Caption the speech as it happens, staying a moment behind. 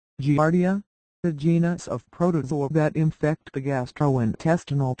Giardia, a genus of protozoa that infect the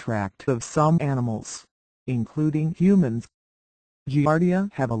gastrointestinal tract of some animals, including humans.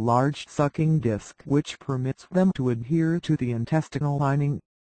 Giardia have a large sucking disc which permits them to adhere to the intestinal lining.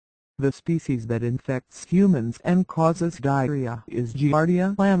 The species that infects humans and causes diarrhea is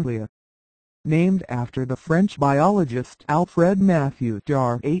Giardia lamblia. Named after the French biologist Alfred Mathieu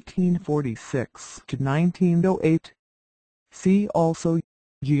Giard (1846–1908). See also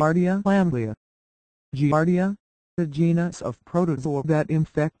Giardia lamblia. Giardia, a genus of protozoa that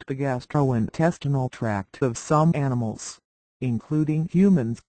infect the gastrointestinal tract of some animals, including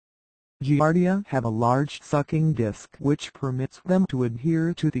humans. Giardia have a large sucking disc which permits them to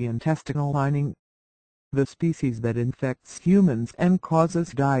adhere to the intestinal lining. The species that infects humans and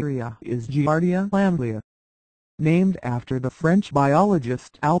causes diarrhea is Giardia lamblia. Named after the French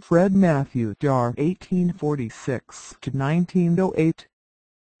biologist Alfred Mathieu Giard (1846–1908).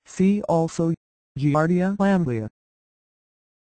 See also Giardia lamblia.